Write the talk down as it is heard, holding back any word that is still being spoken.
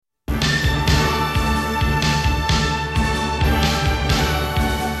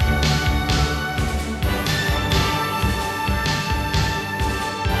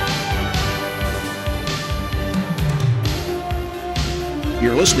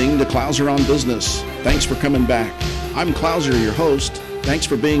listening to Clouser on Business. Thanks for coming back. I'm Clouser, your host. Thanks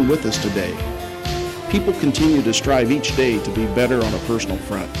for being with us today. People continue to strive each day to be better on a personal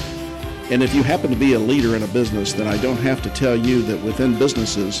front. And if you happen to be a leader in a business, then I don't have to tell you that within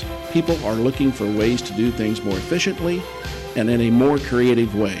businesses, people are looking for ways to do things more efficiently and in a more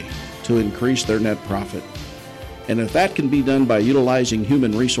creative way to increase their net profit. And if that can be done by utilizing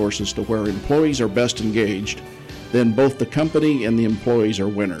human resources to where employees are best engaged, then both the company and the employees are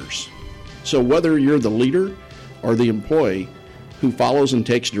winners. So whether you're the leader or the employee who follows and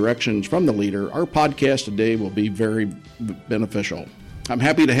takes directions from the leader, our podcast today will be very beneficial. I'm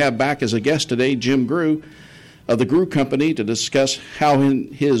happy to have back as a guest today Jim Grew of the Grew Company to discuss how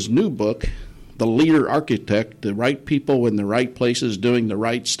in his new book, The Leader Architect, The Right People in the Right Places Doing the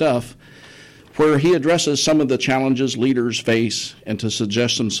Right Stuff, where he addresses some of the challenges leaders face and to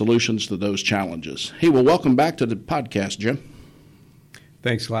suggest some solutions to those challenges. Hey, well, welcome back to the podcast, Jim.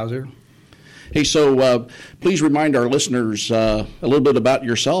 Thanks, Clouser. Hey, so please remind our listeners a little bit about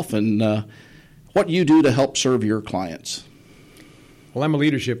yourself and what you do to help serve your clients. Well, I'm a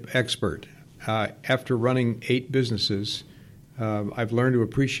leadership expert. After running 8 businesses, I've learned to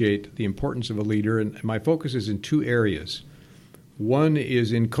appreciate the importance of a leader, and my focus is in 2 areas. One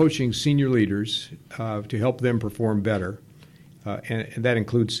is in coaching senior leaders to help them perform better, and that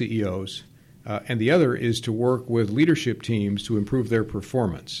includes CEOs. And the other is to work with leadership teams to improve their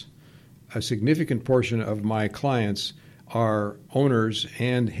performance. A significant portion of my clients are owners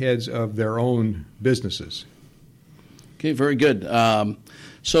and heads of their own businesses. Okay, very good.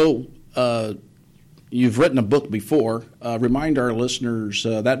 So you've written a book before. Remind our listeners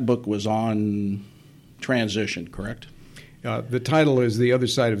that book was on transition, correct? The title is The Other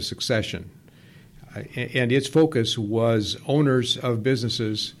Side of Succession, and its focus was owners of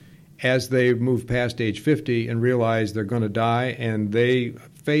businesses as they move past age 50 and realize they're going to die, and they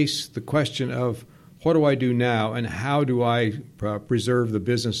face the question of what do I do now and how do I preserve the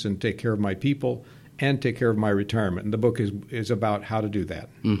business and take care of my people and take care of my retirement. And the book is about how to do that.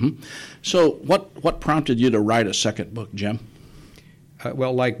 Mm-hmm. So what prompted you to write a second book, Jim?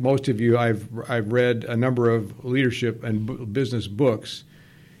 Well, like most of you, I've read a number of leadership and business books,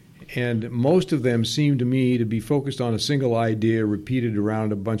 and most of them seem to me to be focused on a single idea repeated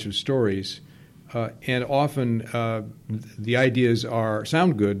around a bunch of stories. And often the ideas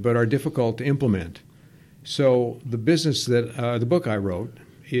sound good, but are difficult to implement. So the book I wrote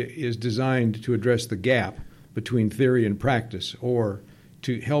is designed to address the gap between theory and practice, or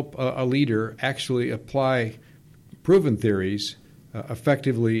to help a leader actually apply proven theories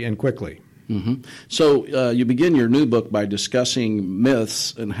effectively and quickly. Mm-hmm. So you begin your new book by discussing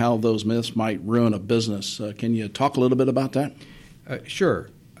myths and how those myths might ruin a business. Can you talk a little bit about that? Sure.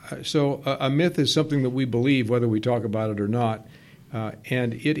 So a myth is something that we believe, whether we talk about it or not,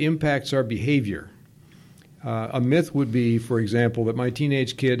 and it impacts our behavior. A myth would be, for example, that my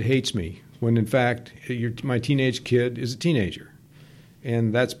teenage kid hates me, when in fact my teenage kid is a teenager,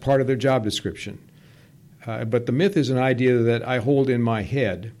 and that's part of their job description. But the myth is an idea that I hold in my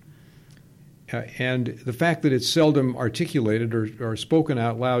head, and the fact that it's seldom articulated or spoken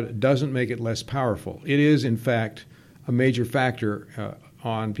out loud doesn't make it less powerful. It is, in fact, a major factor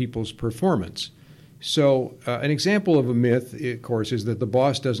on people's performance. So an example of a myth, of course, is that the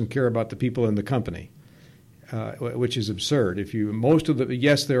boss doesn't care about the people in the company, which is absurd.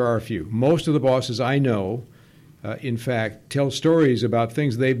 Yes, there are a few. Most of the bosses I know in fact, tell stories about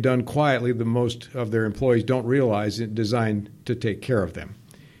things they've done quietly that most of their employees don't realize, designed to take care of them.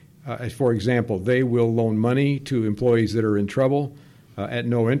 For example, they will loan money to employees that are in trouble at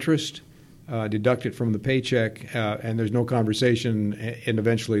no interest, deduct it from the paycheck, and there's no conversation, and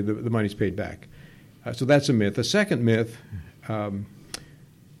eventually the money's paid back. So that's a myth. The second myth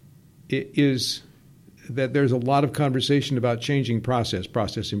is that there's a lot of conversation about changing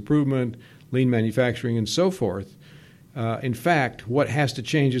process improvement, lean manufacturing, and so forth. In fact, what has to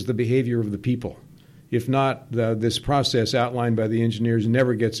change is the behavior of the people. If not, this process outlined by the engineers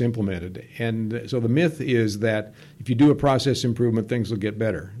never gets implemented. And so the myth is that if you do a process improvement, things will get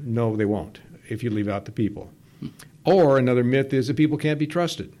better. No, they won't if you leave out the people. Or another myth is that people can't be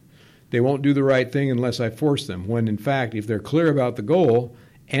trusted. They won't do the right thing unless I force them, when in fact, if they're clear about the goal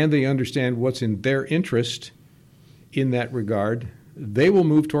and they understand what's in their interest in that regard, they will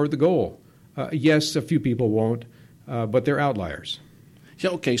move toward the goal. Yes, a few people won't, but they're outliers.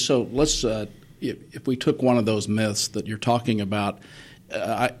 Yeah, okay, so let's, if we took one of those myths that you're talking about,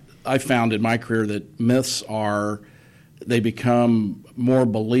 I found in my career that myths they become more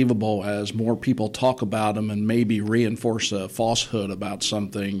believable as more people talk about them and maybe reinforce a falsehood about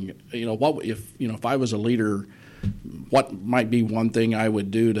something. If I was a leader what might be one thing I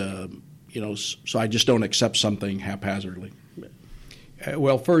would do to, so I just don't accept something haphazardly?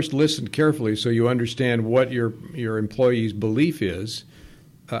 Well, first, listen carefully so you understand what your employee's belief is.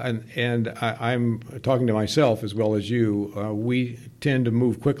 I'm talking to myself as well as you. We tend to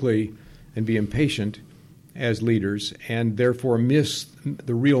move quickly and be impatient as leaders and therefore miss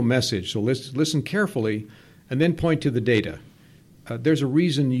the real message. So listen carefully and then point to the data. There's a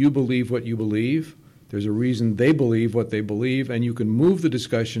reason you believe what you believe. There's a reason they believe what they believe, and you can move the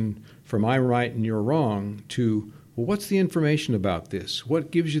discussion from I'm right and you're wrong to, well, what's the information about this?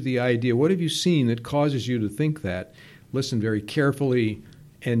 What gives you the idea? What have you seen that causes you to think that? Listen very carefully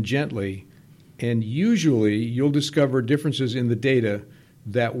and gently, and usually you'll discover differences in the data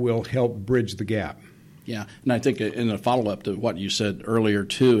that will help bridge the gap. Yeah, and I think in a follow-up to what you said earlier,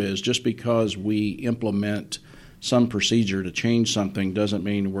 too, is just because we implement some procedure to change something doesn't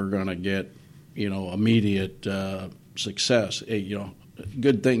mean we're going to get, immediate success.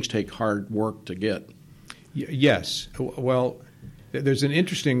 Good things take hard work to get. Yes. Well, there's an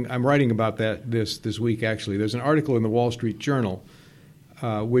interesting, I'm writing about that this week, actually. There's an article in the Wall Street Journal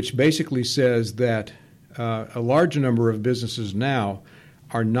which basically says that a large number of businesses now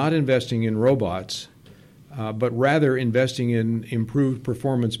are not investing in robots, but rather investing in improved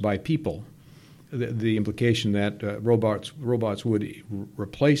performance by people. The implication that robots would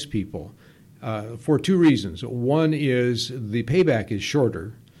replace people for two reasons. One is the payback is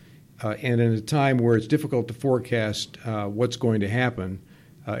shorter, and in a time where it's difficult to forecast what's going to happen,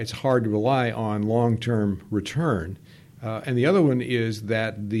 it's hard to rely on long-term return. And the other one is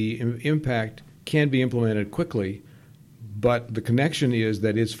that the impact can be implemented quickly, but the connection is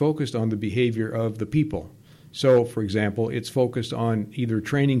that it's focused on the behavior of the people. So, for example, it's focused on either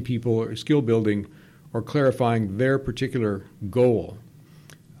training people or skill building or clarifying their particular goal.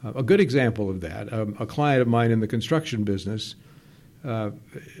 A good example of that, a client of mine in the construction business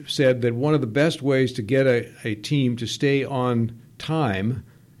said that one of the best ways to get a team to stay on time,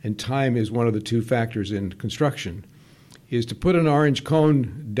 and time is one of the two factors in construction, is to put an orange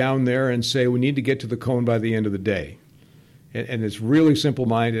cone down there and say we need to get to the cone by the end of the day. And it's really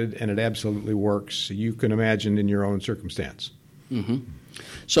simple-minded, and it absolutely works. You can imagine in your own circumstance. Mm-hmm.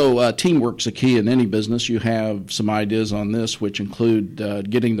 So teamwork's a key in any business. You have some ideas on this, which include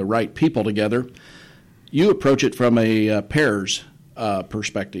getting the right people together. You approach it from a pairs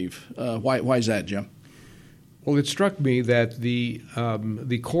perspective. Why is that, Jim? Well, it struck me that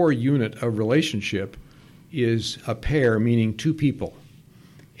the core unit of relationship is a pair, meaning two people.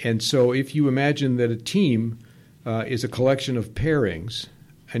 And so if you imagine that a team is a collection of pairings,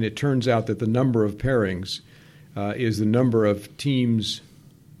 and it turns out that the number of pairings is the number of teams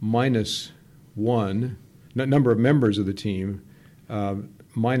minus one, number of members of the team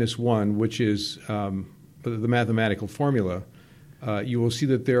minus one, which is the mathematical formula, you will see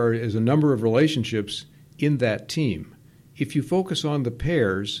that there is a number of relationships in that team. If you focus on the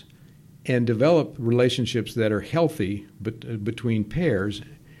pairs and develop relationships that are healthy between pairs,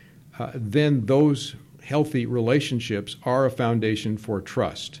 then those healthy relationships are a foundation for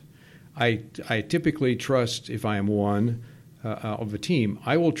trust. I typically trust, if I am one of a team,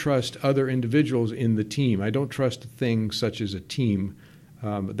 I will trust other individuals in the team. I don't trust things such as a team.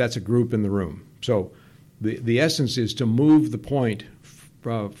 That's a group in the room. So the essence is to move the point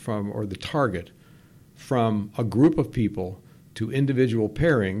or the target from a group of people to individual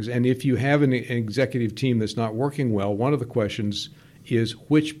pairings. And if you have an executive team that's not working well, one of the questions is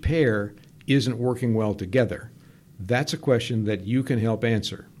which pair isn't working well together. That's a question that you can help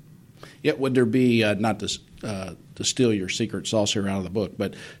answer. Yeah, would there be, not to steal your secret sauce here out of the book,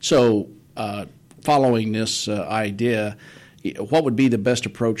 but so following this idea, what would be the best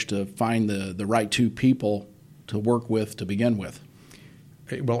approach to find the right two people to work with to begin with?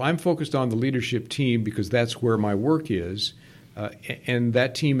 Well, I'm focused on the leadership team because that's where my work is, and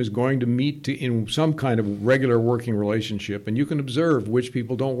that team is going to meet in some kind of regular working relationship, and you can observe which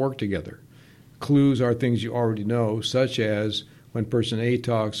people don't work together. Clues are things you already know, such as when person A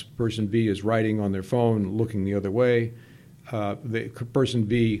talks, person B is writing on their phone, looking the other way. The person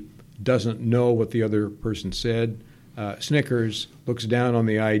B doesn't know what the other person said, snickers, looks down on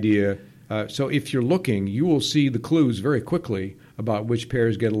the idea. So if you're looking, you will see the clues very quickly about which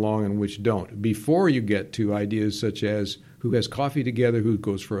pairs get along and which don't, before you get to ideas such as who has coffee together, who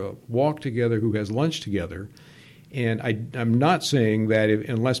goes for a walk together, who has lunch together. And I'm not saying that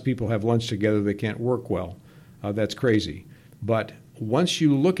unless people have lunch together, they can't work well. That's crazy. But once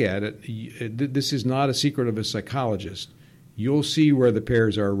you look at it, this is not a secret of a psychologist. You'll see where the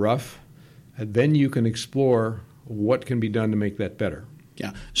pairs are rough, and then you can explore what can be done to make that better.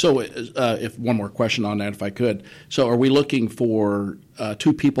 Yeah. So if one more question on that, if I could. So are we looking for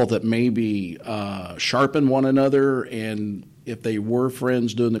two people that maybe sharpen one another, and if they were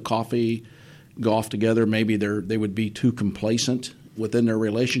friends doing the coffee golf together, maybe they would be too complacent within their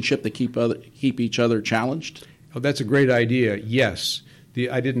relationship to keep each other challenged? Oh, that's a great idea. Yes.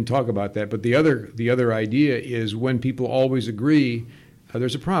 I didn't talk about that, but the other idea is when people always agree,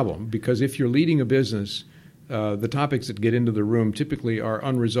 there's a problem, because if you're leading a business, the topics that get into the room typically are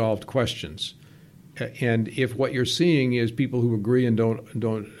unresolved questions. And if what you're seeing is people who agree and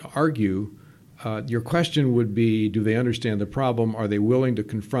don't argue, your question would be, do they understand the problem? Are they willing to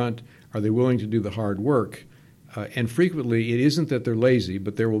confront? Are they willing to do the hard work? And frequently, it isn't that they're lazy,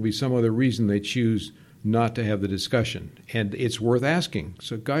 but there will be some other reason they choose not to have the discussion. And it's worth asking.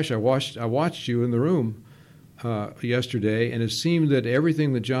 So, gosh, I watched you in the room yesterday, and it seemed that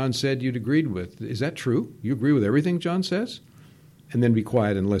everything that John said you'd agreed with. Is that true? You agree with everything John says? And then be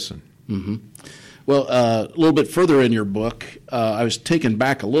quiet and listen. Mm-hmm. Well, a little bit further in your book, I was taken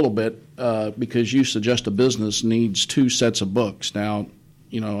back a little bit because you suggest a business needs two sets of books. Now,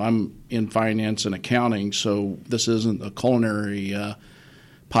 I'm in finance and accounting, so this isn't a culinary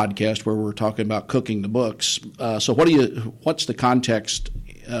podcast where we're talking about cooking the books. So what's the context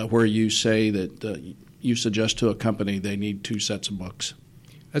where you say that you suggest to a company they need two sets of books?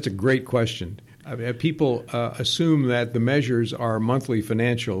 That's a great question. People assume that the measures are monthly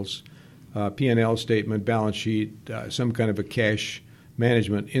financials, P&L statement, balance sheet, some kind of a cash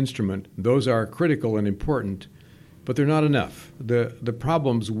management instrument. Those are critical and important, but they're not enough. The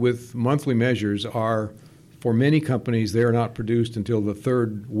problems with monthly measures are, for many companies, they are not produced until the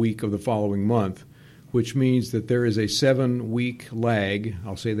third week of the following month, which means that there is a 7-week lag.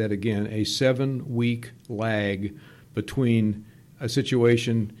 I'll say that again, a 7-week lag between a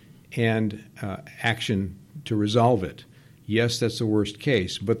situation and action to resolve it. Yes, that's the worst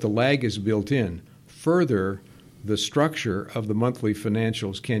case, but the lag is built in. Further, the structure of the monthly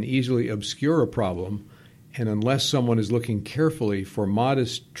financials can easily obscure a problem, and unless someone is looking carefully for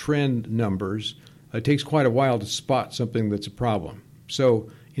modest trend numbers, it takes quite a while to spot something that's a problem. So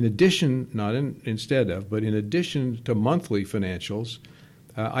in addition, but in addition to monthly financials,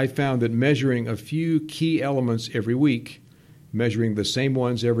 I found that measuring a few key elements every week, measuring the same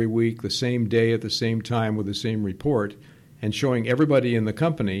ones every week, the same day at the same time with the same report, and showing everybody in the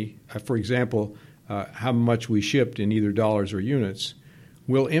company, for example, how much we shipped in either dollars or units,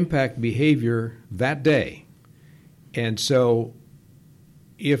 will impact behavior that day. And so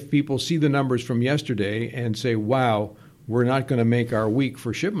if people see the numbers from yesterday and say, wow, we're not going to make our week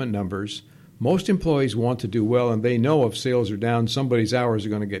for shipment numbers, most employees want to do well, and they know if sales are down, somebody's hours are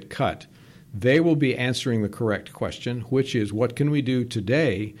going to get cut. They will be answering the correct question, which is, what can we do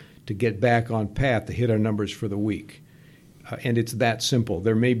today to get back on path to hit our numbers for the week? And it's that simple.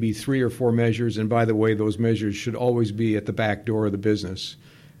 There may be 3 or 4 measures, and by the way, those measures should always be at the back door of the business,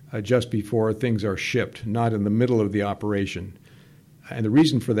 just before things are shipped, not in the middle of the operation. And the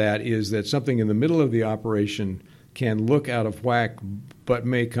reason for that is that something in the middle of the operation can look out of whack, but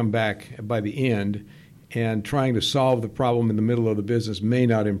may come back by the end, and trying to solve the problem in the middle of the business may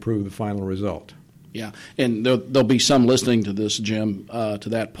not improve the final result. Yeah, and there'll be some listening to this, Jim, to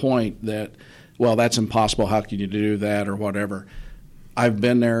that point that, well, that's impossible, how can you do that, or whatever. I've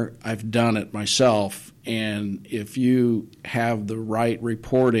been there, I've done it myself, and if you have the right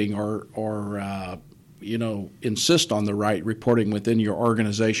reporting or insist on the right reporting within your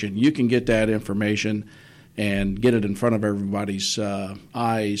organization, you can get that information and get it in front of everybody's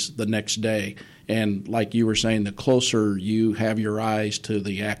eyes the next day. And like you were saying, the closer you have your eyes to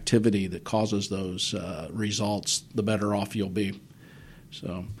the activity that causes those results, the better off you'll be.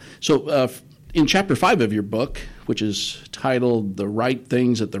 So in Chapter 5 of your book, which is titled The Right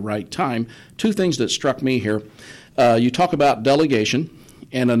Things at the Right Time, 2 things that struck me here. You talk about delegation,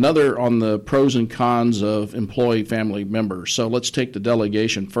 and another on the pros and cons of employee family members. So let's take the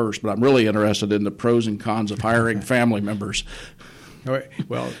delegation first, but I'm really interested in the pros and cons of hiring family members. All right.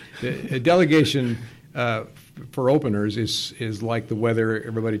 Well, the delegation for openers is like the weather.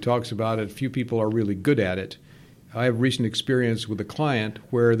 Everybody talks about it. Few people are really good at it. I have recent experience with a client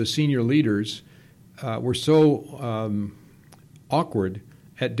where the senior leaders were so awkward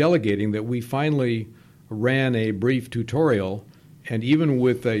at delegating that we finally ran a brief tutorial. And even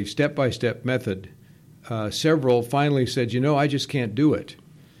with a step-by-step method, several finally said, I just can't do it.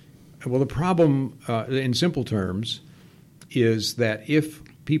 Well, the problem, in simple terms, is that if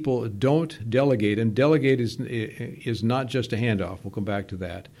people don't delegate, and delegate is not just a handoff, we'll come back to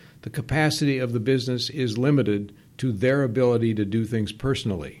that, the capacity of the business is limited to their ability to do things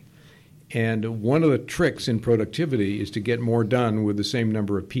personally. And one of the tricks in productivity is to get more done with the same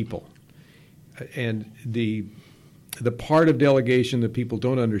number of people. And the part of delegation that people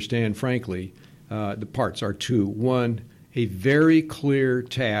don't understand, frankly, the parts are two. One, a very clear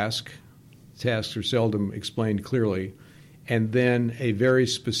task. Tasks are seldom explained clearly. And then a very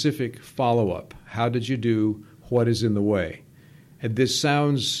specific follow-up. How did you do? What is in the way? And this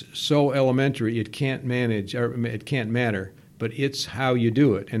sounds so elementary, it can't matter, but it's how you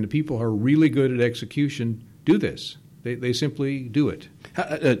do it. And the people who are really good at execution do this. They simply do it.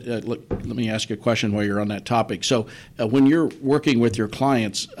 Let me ask you a question while you're on that topic. So when you're working with your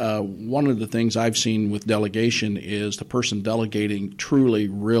clients, one of the things I've seen with delegation is the person delegating truly,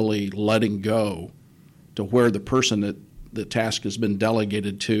 really letting go to where the person that the task has been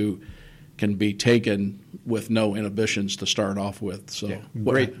delegated to can be taken with no inhibitions to start off with. So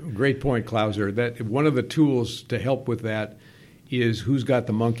yeah, great point, Klauser. That one of the tools to help with that is who's got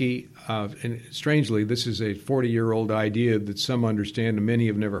the monkey. And strangely, this is a 40-year-old idea that some understand and many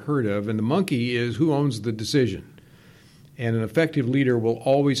have never heard of. And the monkey is who owns the decision. And an effective leader will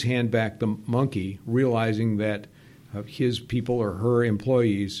always hand back the monkey, realizing that his people or her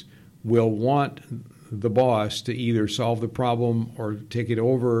employees will want the boss to either solve the problem or take it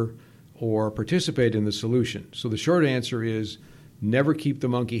over or participate in the solution. So the short answer is never keep the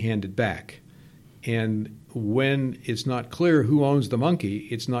monkey handed back. And when it's not clear who owns the monkey,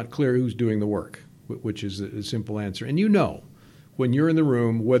 it's not clear who's doing the work, which is a simple answer. And you know when you're in the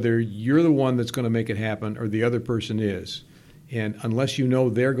room whether you're the one that's going to make it happen or the other person is. And unless you know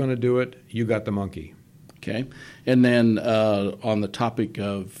they're going to do it, you got the monkey. Okay. And then on the topic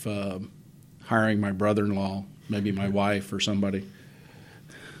of hiring my brother-in-law, maybe my wife or somebody.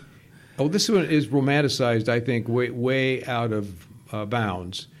 Oh, this one is romanticized, I think, way out of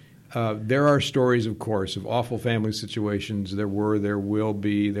bounds. There are stories, of course, of awful family situations. There were, there will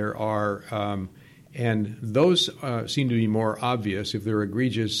be, there are. And those seem to be more obvious. If they're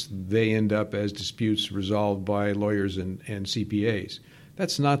egregious, they end up as disputes resolved by lawyers and CPAs.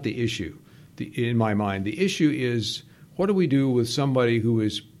 That's not the issue, in my mind. The issue is, what do we do with somebody who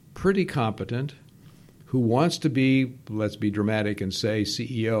is pretty competent, who wants to be, let's be dramatic and say,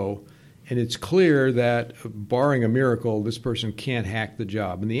 CEO, and it's clear that, barring a miracle, this person can't hack the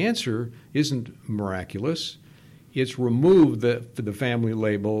job? And the answer isn't miraculous. It's remove the family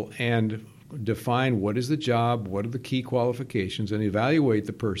label and define what is the job, what are the key qualifications, and evaluate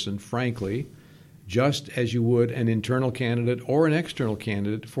the person, frankly, just as you would an internal candidate or an external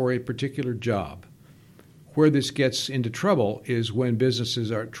candidate for a particular job. Where this gets into trouble is when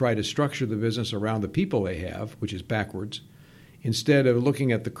businesses try to structure the business around the people they have, which is backwards, instead of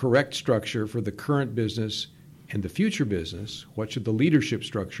looking at the correct structure for the current business and the future business. What should the leadership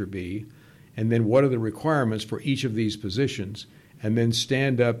structure be? And then what are the requirements for each of these positions? And then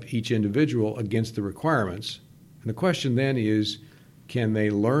stand up each individual against the requirements. And the question then is, can they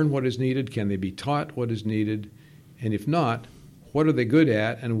learn what is needed? Can they be taught what is needed? And if not, what are they good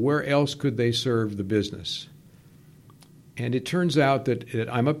at, and where else could they serve the business? And it turns out that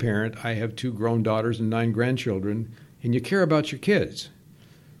I'm a parent. I have 2 grown daughters and 9 grandchildren, and you care about your kids.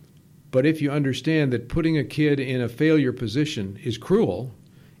 But if you understand that putting a kid in a failure position is cruel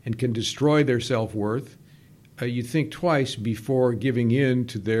and can destroy their self-worth, you think twice before giving in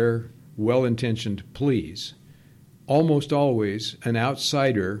to their well-intentioned pleas. Almost always, an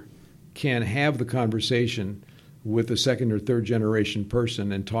outsider can have the conversation with a second or third generation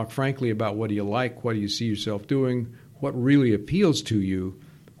person and talk frankly about what do you like, what do you see yourself doing, what really appeals to you,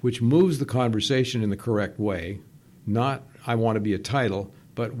 which moves the conversation in the correct way. Not, I want to be a title,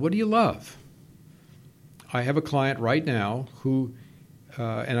 but what do you love? I have a client right now who,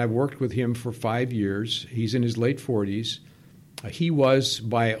 and I've worked with him for 5 years. He's in his late 40s. He was,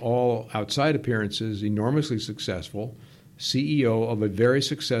 by all outside appearances, enormously successful, CEO of a very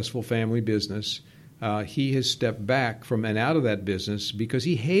successful family business. He has stepped back from and out of that business because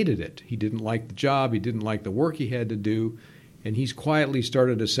he hated it. He didn't like the job. He didn't like the work he had to do. And he's quietly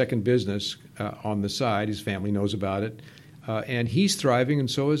started a second business on the side. His family knows about it. And he's thriving, and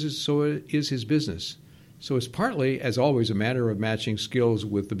so is his business. So it's partly, as always, a matter of matching skills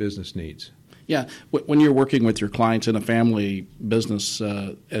with the business needs. Yeah. When you're working with your clients in a family business,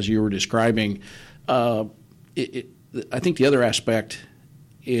 as you were describing, I think the other aspect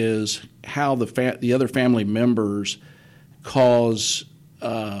is how the other family members cause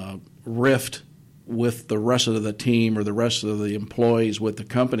rift with the rest of the team or the rest of the employees with the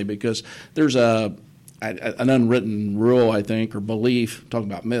company, because there's an unwritten rule, I think, or belief, talking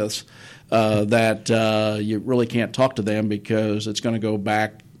about myths, that you really can't talk to them because it's going to go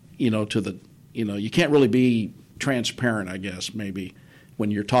back, to the, you can't really be transparent, I guess, maybe.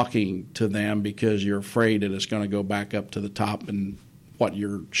 when you're talking to them because you're afraid that it's going to go back up to the top and what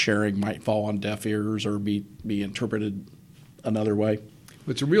you're sharing might fall on deaf ears or be interpreted another way?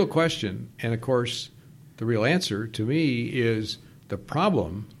 It's a real question, and of course, the real answer to me is the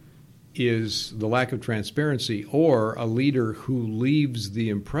problem is the lack of transparency or a leader who leaves the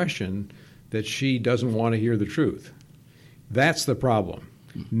impression that she doesn't want to hear the truth. That's the problem,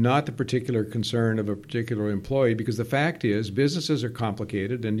 not the particular concern of a particular employee, because the fact is businesses are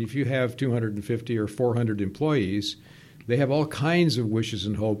complicated, and if you have 250 or 400 employees, they have all kinds of wishes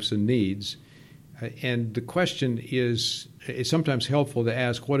and hopes and needs. And the question is, it's sometimes helpful to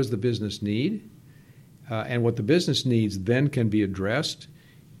ask, what does the business need? And what the business needs then can be addressed.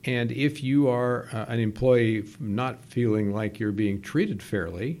 And if you are an employee not feeling like you're being treated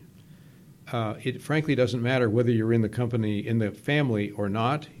fairly, it frankly doesn't matter whether you're in the company, in the family or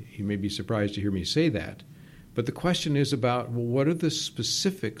not. You may be surprised to hear me say that. But the question is about, well, what are the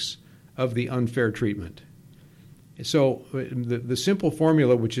specifics of the unfair treatment? So the simple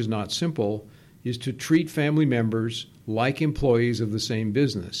formula, which is not simple, is to treat family members like employees of the same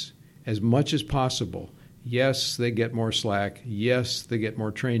business as much as possible. Yes, they get more slack. Yes, they get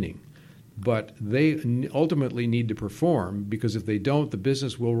more training. But they ultimately need to perform, because if they don't, the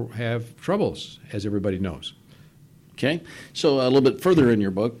business will have troubles, as everybody knows. Okay. So a little bit further in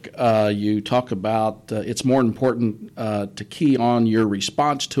your book, you talk about it's more important to key on your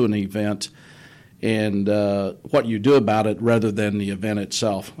response to an event and what you do about it rather than the event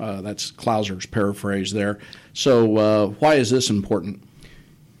itself. That's Clouser's paraphrase there. So why is this important?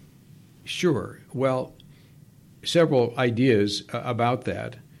 Sure. Well, several ideas about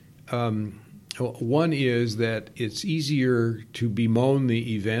that. One is that it's easier to bemoan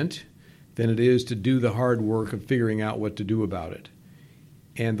the event than it is to do the hard work of figuring out what to do about it.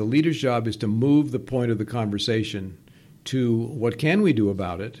 And the leader's job is to move the point of the conversation to what can we do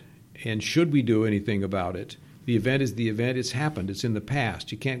about it, and should we do anything about it? The event is the event. It's happened. It's in the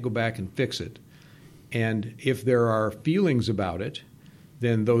past. You can't go back and fix it. And if there are feelings about it,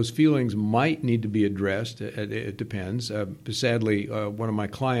 then those feelings might need to be addressed. It depends. Sadly, one of my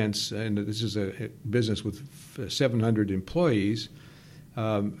clients, and this is a business with 700 employees,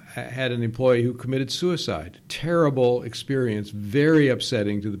 had an employee who committed suicide. Terrible experience, very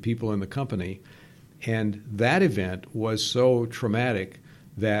upsetting to the people in the company. And that event was so traumatic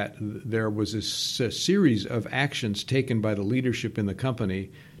that there was a series of actions taken by the leadership in the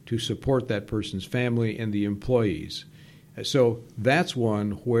company to support that person's family and the employees. So that's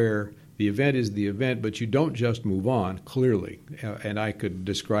one where the event is the event, but you don't just move on, clearly. And I could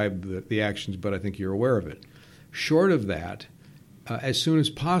describe the actions, but I think you're aware of it. Short of that, as soon as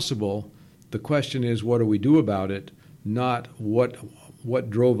possible, the question is, what do we do about it, not what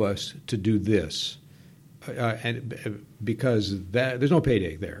drove us to do this. Because there's no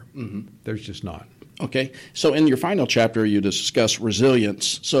payday there. Mm-hmm. There's just not. Okay. So in your final chapter, you discuss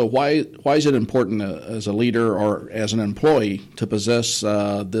resilience. So why is it important as a leader or as an employee to possess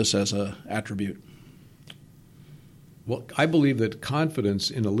this as an attribute? Well, I believe that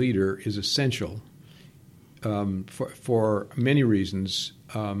confidence in a leader is essential for many reasons,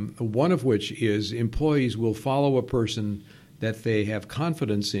 one of which is employees will follow a person that they have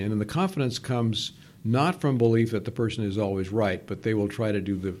confidence in, and the confidence comes not from belief that the person is always right, but they will try to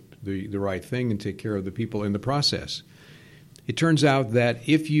do the right thing and take care of the people in the process. It turns out that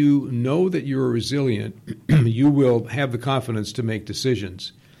if you know that you're resilient, you will have the confidence to make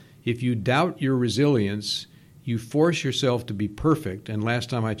decisions. If you doubt your resilience, you force yourself to be perfect, and last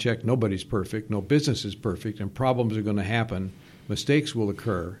time I checked, nobody's perfect, no business is perfect, and problems are going to happen, mistakes will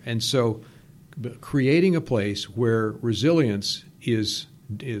occur. And so creating a place where resilience is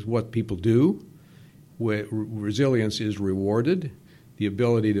what people do, where resilience is rewarded, the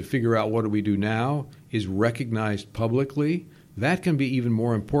ability to figure out what do we do now is recognized publicly, that can be even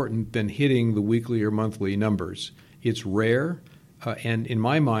more important than hitting the weekly or monthly numbers. It's rare, and in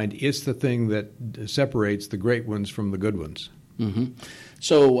my mind, it's the thing that separates the great ones from the good ones. Mm-hmm.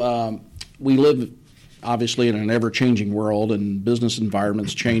 So we live, obviously, in an ever-changing world, and business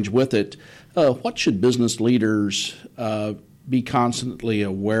environments change with it. What should business leaders be constantly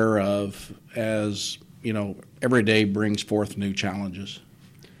aware of as every day brings forth new challenges?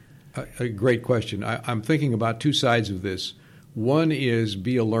 A great question. I'm thinking about two sides of this. One is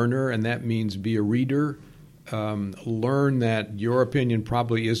be a learner, and that means be a reader. Learn that your opinion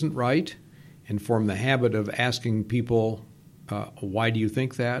probably isn't right, and form the habit of asking people, why do you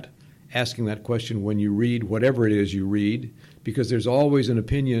think that? Asking that question when you read whatever it is you read, because there's always an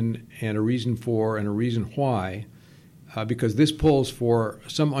opinion and a reason for and a reason why. Because this pulls for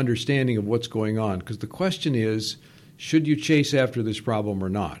some understanding of what's going on. Because the question is, should you chase after this problem or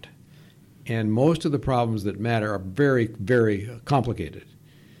not? And most of the problems that matter are very, very complicated.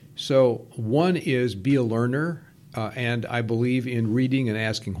 So one is be a learner, and I believe in reading and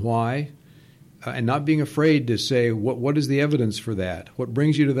asking why, and not being afraid to say, what is the evidence for that? What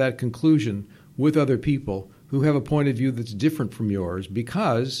brings you to that conclusion with other people who have a point of view that's different from yours,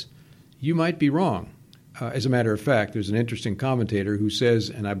 because you might be wrong. As a matter of fact, there's an interesting commentator who says,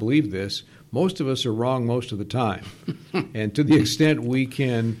 and I believe this, most of us are wrong most of the time. And to the extent we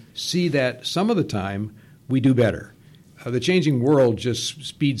can see that some of the time, we do better. The changing world just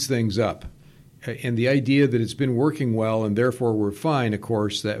speeds things up. And the idea that it's been working well and therefore we're fine, of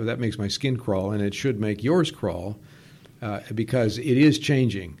course, that makes my skin crawl, and it should make yours crawl, because it is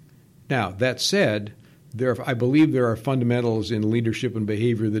changing. Now, that said, I believe there are fundamentals in leadership and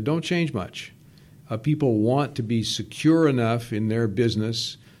behavior that don't change much. People want to be secure enough in their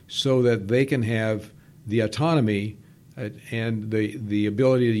business so that they can have the autonomy and the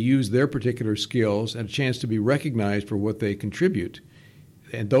ability to use their particular skills and a chance to be recognized for what they contribute.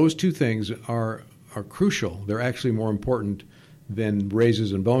 And those two things are crucial. They're actually more important than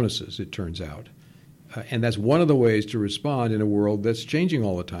raises and bonuses, it turns out. And that's one of the ways to respond in a world that's changing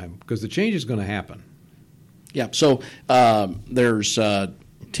all the time, because the change is going to happen. Yeah, so there's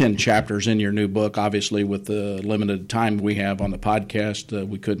 10 chapters in your new book. Obviously, with the limited time we have on the podcast,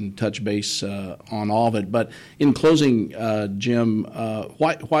 we couldn't touch base on all of it. But in closing, Jim,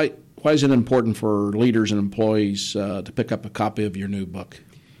 why is it important for leaders and employees to pick up a copy of your new book?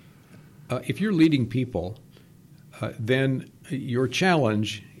 If you're leading people, then your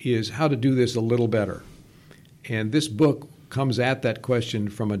challenge is how to do this a little better. And this book comes at that question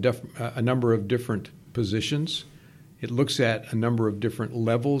from a number of different positions. It looks at a number of different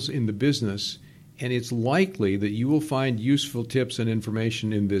levels in the business, and it's likely that you will find useful tips and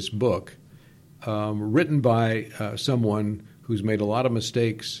information in this book written by someone who's made a lot of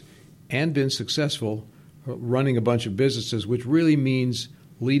mistakes and been successful running a bunch of businesses, which really means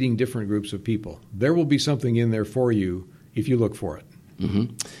leading different groups of people. There will be something in there for you if you look for it.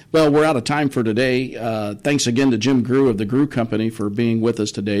 Mm-hmm. Well, we're out of time for today. Thanks again to Jim Grew of the Grew Company for being with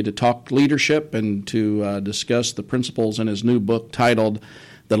us today to talk leadership and to discuss the principles in his new book titled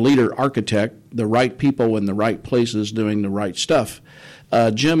The Leader Architect, The Right People in the Right Places Doing the Right Stuff.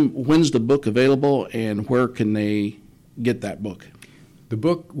 Jim, when's the book available, and where can they get that book? The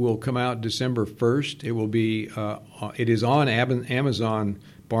book will come out December 1st. It will be. It is on Amazon,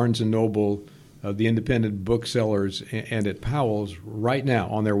 Barnes & Noble, the independent booksellers, and at Powell's right now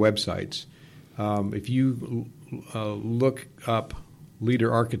on their websites. If you look up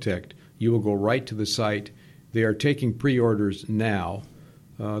Leader Architect, you will go right to the site. They are taking pre-orders now.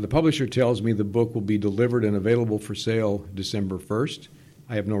 The publisher tells me the book will be delivered and available for sale December 1st.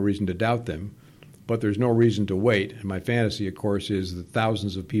 I have no reason to doubt them, but there's no reason to wait. And my fantasy, of course, is that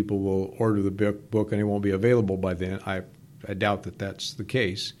thousands of people will order the book and it won't be available by then. I doubt that that's the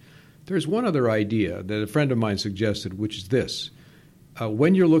case. There's one other idea that a friend of mine suggested, which is this.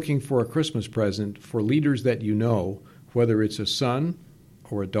 When you're looking for a Christmas present for leaders that you know, whether it's a son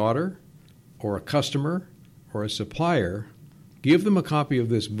or a daughter or a customer or a supplier, give them a copy of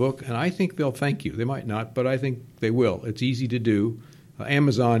this book, and I think they'll thank you. They might not, but I think they will. It's easy to do.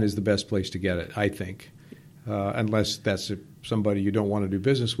 Amazon is the best place to get it, I think. Unless that's somebody you don't want to do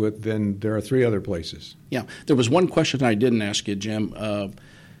business with, then there are 3 other places. Yeah. There was one question I didn't ask you, Jim.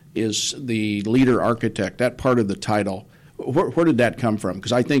 Is the Leader Architect, that part of the title, where did that come from?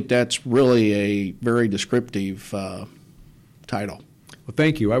 Because I think that's really a very descriptive title. Well,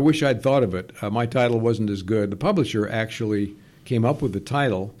 thank you. I wish I'd thought of it. My title wasn't as good. The publisher actually came up with the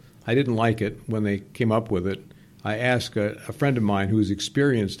title. I didn't like it when they came up with it. I asked a friend of mine who's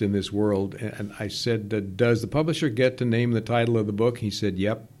experienced in this world, and I said, does the publisher get to name the title of the book? He said,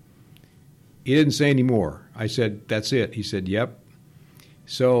 yep. He didn't say any more. I said, that's it. He said, yep.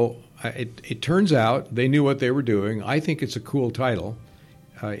 So it turns out they knew what they were doing. I think it's a cool title.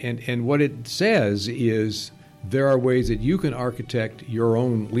 And what it says is there are ways that you can architect your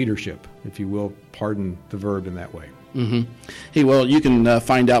own leadership, if you will, pardon the verb in that way. Mm-hmm. Hey, well, you can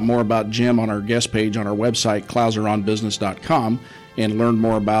find out more about Jim on our guest page on our website, ClouserOnBusiness.com, and learn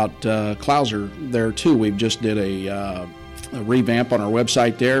more about Clouser there, too. We've just did a revamp on our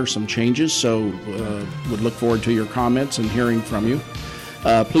website there, some changes, so would look forward to your comments and hearing from you.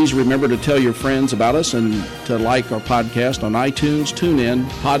 Please remember to tell your friends about us and to like our podcast on iTunes, TuneIn,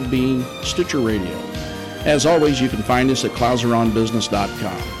 Podbean, Stitcher Radio. As always, you can find us at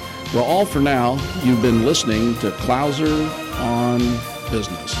ClouserOnBusiness.com. Well, all for now, you've been listening to Clouser on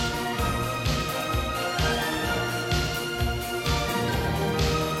Business.